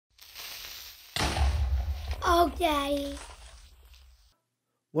Okay.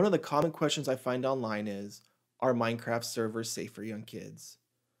 One of the common questions I find online is, are Minecraft servers safe for young kids?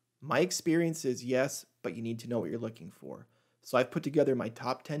 My experience is yes, but you need to know what you're looking for. So I've put together my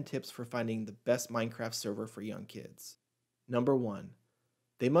top 10 tips for finding the best Minecraft server for young kids. Number 1,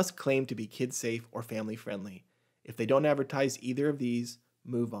 they must claim to be kid safe or family friendly. If they don't advertise either of these,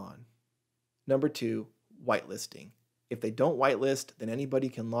 move on. Number 2, whitelisting. If they don't whitelist, then anybody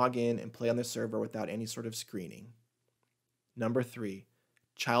can log in and play on the server without any sort of screening. Number 3,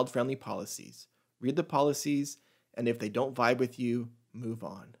 child friendly policies. Read the policies, and if they don't vibe with you, move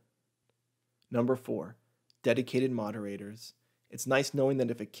on. Number 4, dedicated moderators. It's nice knowing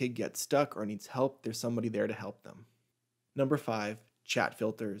that if a kid gets stuck or needs help, there's somebody there to help them. Number 5, chat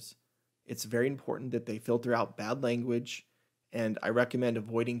filters. It's very important that they filter out bad language, and I recommend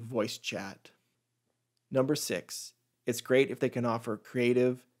avoiding voice chat. Number 6, it's great if they can offer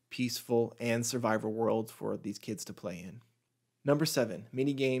creative, peaceful, and survivor worlds for these kids to play in. Number 7,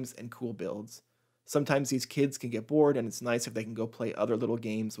 mini games and cool builds. Sometimes these kids can get bored, and it's nice if they can go play other little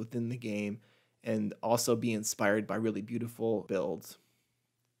games within the game and also be inspired by really beautiful builds.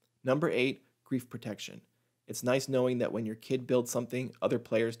 Number 8, grief protection. It's nice knowing that when your kid builds something, other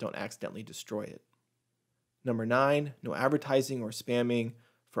players don't accidentally destroy it. Number 9, no advertising or spamming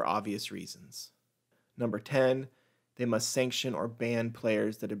for obvious reasons. Number 10, they must sanction or ban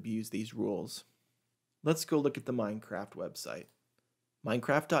players that abuse these rules. Let's go look at the Minecraft website.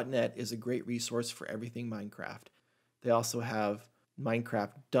 Minecraft.net is a great resource for everything Minecraft. They also have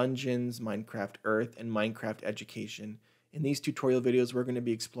Minecraft Dungeons, Minecraft Earth, and Minecraft Education. In these tutorial videos, we're going to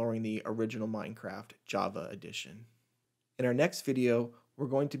be exploring the original Minecraft Java edition. In our next video, we're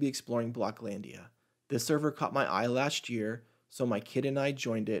going to be exploring Blocklandia. This server caught my eye last year, so my kid and I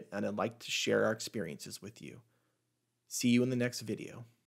joined it, and I'd like to share our experiences with you. See you in the next video.